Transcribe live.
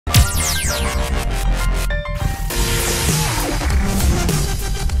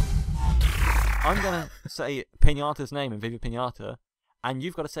I'm gonna say Piñata's name in Viva Piñata, and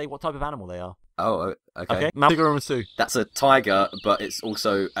you've got to say what type of animal they are. Oh, okay. Tigaramusu. That's a tiger, but it's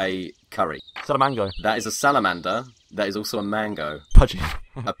also a curry. Salamango. That is a salamander. That is also a mango. Pudgeon.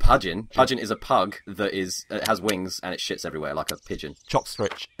 A pudgeon. Pudgeon is a pug that has wings and it shits everywhere like a pigeon.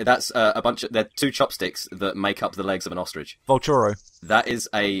 Chopstrich. That's they're two chopsticks that make up the legs of an ostrich. Volturo. That is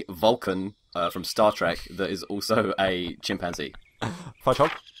a Vulcan from Star Trek that is also a chimpanzee.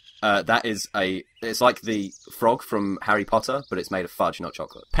 Fudgehog. It's like the frog from Harry Potter, but it's made of fudge, not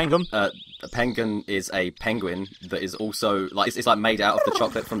chocolate. Penguin. A penguin is a penguin that is also, like, it's like made out of the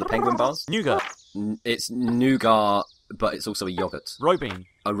chocolate from the penguin bars. Nougat. It's nougat, but it's also a yogurt. Robean.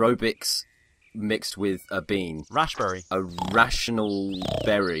 Aerobics mixed with a bean. Raspberry. A rational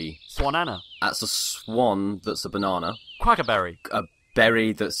berry. Swanana. That's a swan that's a banana. Quackerberry. A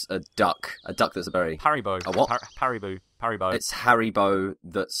berry that's a duck. A duck that's a berry. Haribo. A what? Haribo. It's Haribo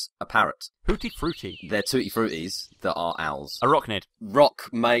that's a parrot. Hooty Fruity. They're Tutti Fruities that are owls. A Rocknid.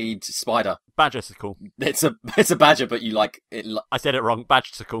 Rock-made spider. Badgersicle. It's a badger, but you like it. I said it wrong.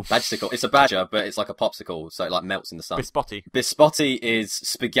 Badgersicle. Badgersicle. It's a badger, but it's like a popsicle, so it like melts in the sun. Biscotti. Biscotti is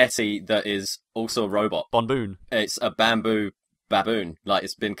spaghetti that is also a robot. Bonboon. It's a bamboo baboon. Like,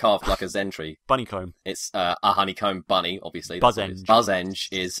 it's been carved like a zen tree. Bunnycomb. It's a honeycomb bunny, obviously. Buzzenge. Buzzenge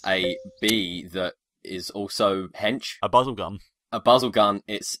is a bee that is also hench. A buzzlegun. A buzzlegun.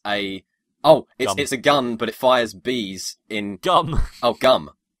 It's a gum. It's a gun, but it fires bees in gum. Oh, gum.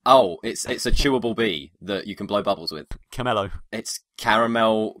 Oh, it's a chewable bee that you can blow bubbles with. Camelo. It's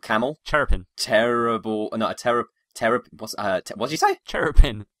caramel camel. Cherrapin. Terrible. No, what did you say?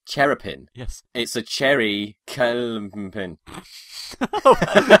 Cherrapin. Cherrapin. Yes. It's a cherry calpin.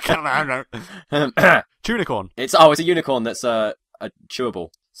 Tunicorn. It's a unicorn that's a chewable.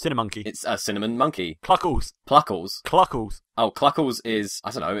 Cinnamonkey. It's a cinnamon monkey. Cluckles. Pluckles. Cluckles. Oh, Cluckles is,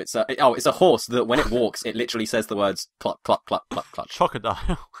 I don't know, it's a horse that when it walks, it literally says the words cluck, cluck, cluck, cluck, cluck.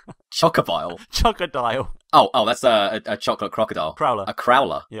 Chocodile. Chocobile. Chocodile. Oh, that's a chocolate crocodile. Crowler. A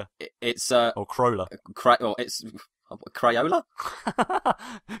crowler. Yeah. It's or Crowler. It's Crayola?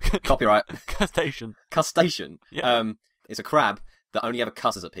 Copyright. Crustacean. Yeah. It's a crab that only ever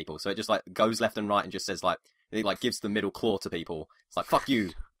cusses at people, so it just like goes left and right and just says like, it like gives the middle claw to people. It's like, fuck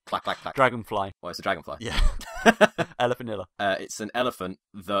you. Clack, clack, clack. Dragonfly. Well, it's a dragonfly. Yeah. Elephantilla. It's an elephant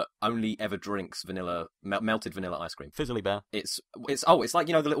that only ever drinks melted vanilla ice cream. Fizzly bear. It's like,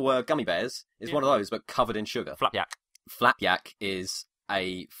 you know, the little gummy bears. It's one of those, but covered in sugar. Flapjack. Flapjack is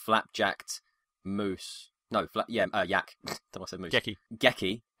a flapjacked moose. No, yak. Don't I say moose?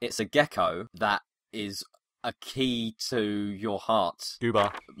 Geki. It's a gecko that is a key to your heart.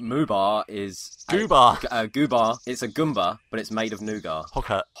 Goobar. Moobar is Goobar. Goobar. It's a Goomba, but it's made of nougat.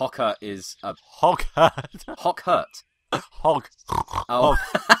 Hockhurt. Hockhurt is a Hockhurt. Hockhurt. Hog. Oh.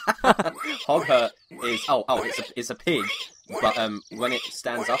 Hockhurt is it's a pig, but when it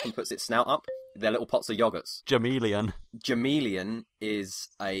stands up and puts its snout up, they're little pots of yogurts. Jameleon. Jameleon is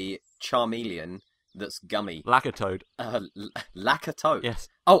a charmeleon that's gummy. Lacatoad. Lacatoad. Yes.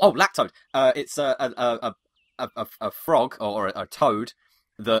 Oh, lactoad. It's a frog or a toad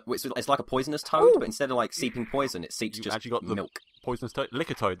that it's like a poisonous toad, but instead of like seeping poison, it seeps just actually got the milk. Poisonous toad.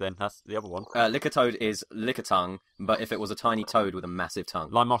 Lickertoad. Then that's the other one. Lickertoad is licker tongue, but if it was a tiny toad with a massive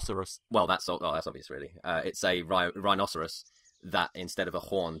tongue. Limoceros. Well, that's obvious, really. It's a rhinoceros that instead of a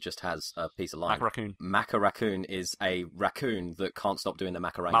horn just has a piece of lime. Macaraccoon. Macaraccoon is a raccoon that can't stop doing the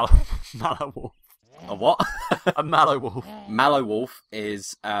Macarena. Mallow wolf. A what? A mallow wolf. Mallow wolf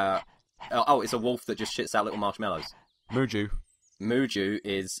is it's a wolf that just shits out little marshmallows. Muju. Muju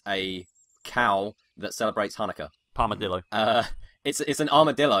is a cow that celebrates Hanukkah. Parmadillo. It's an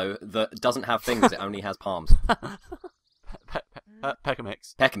armadillo that doesn't have fingers, it only has palms.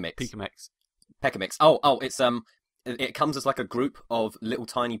 Pecamix. Pecamix. Oh, it comes as like a group of little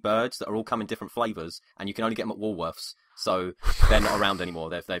tiny birds that are all come in different flavours, and you can only get them at Woolworths, so they're not around anymore.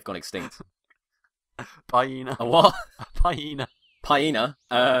 They've gone extinct. Hyena. A what? Hyena. Hyena.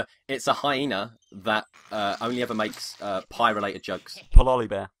 It's a hyena that only ever makes pie-related jokes. Pololi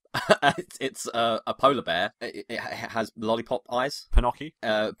bear. It's a polar bear. It has lollipop eyes. Pinocchio.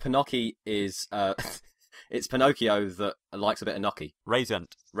 Pinocchio is it's Pinocchio that likes a bit of gnocchi.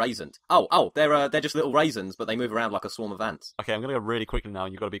 Raisint. Oh, they're just little raisins, but they move around like a swarm of ants. Okay, I'm gonna go really quickly now,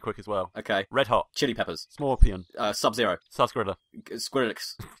 and you've got to be quick as well. Okay. Red Hot. Chili peppers. Scorpion. Sub-Zero. Sarsaparilla.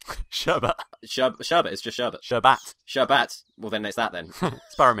 Squirrelix. Sherbet. Sherbet is just sherbet. Sherbet. Well, then it's that then.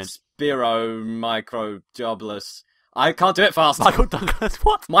 Spearmint. Spiro Microdoblus. I can't do it fast. Michael Douglas.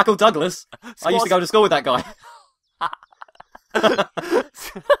 What? Michael Douglas. I used to go to school with that guy.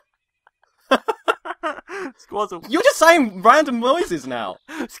 Squazzle. You're just saying random noises now.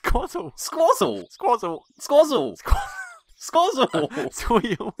 Squazzle. Squazzle. Squazzle. Squazzle. Squazzle.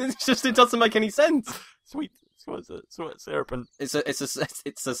 Squeal. It doesn't make any sense. Sweet syrup and It's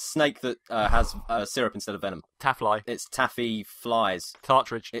a snake that has syrup instead of venom. taffly. It's taffy flies.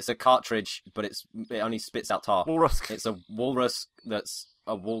 Cartridge. It's a cartridge, but it only spits out tar. Walrus. It's a walrus that's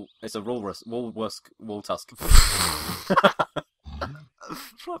a wool. It's a walrus wool tusk.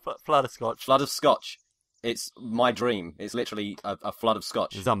 Flood of scotch. Flood of scotch. It's my dream. It's literally a flood of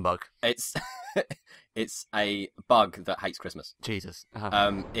scotch. Zumbug. It's it's a bug that hates Christmas. Jesus.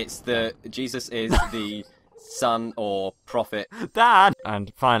 Jesus is the son or prophet. Dad.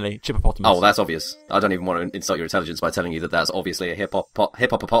 And finally, Chippopotamus. Oh, that's obvious. I don't even want to insult your intelligence by telling you that that's obviously a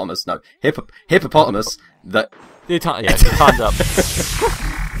hippopotamus. No, hippopotamus. That Time's up.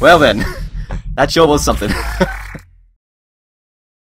 well then, that sure was something.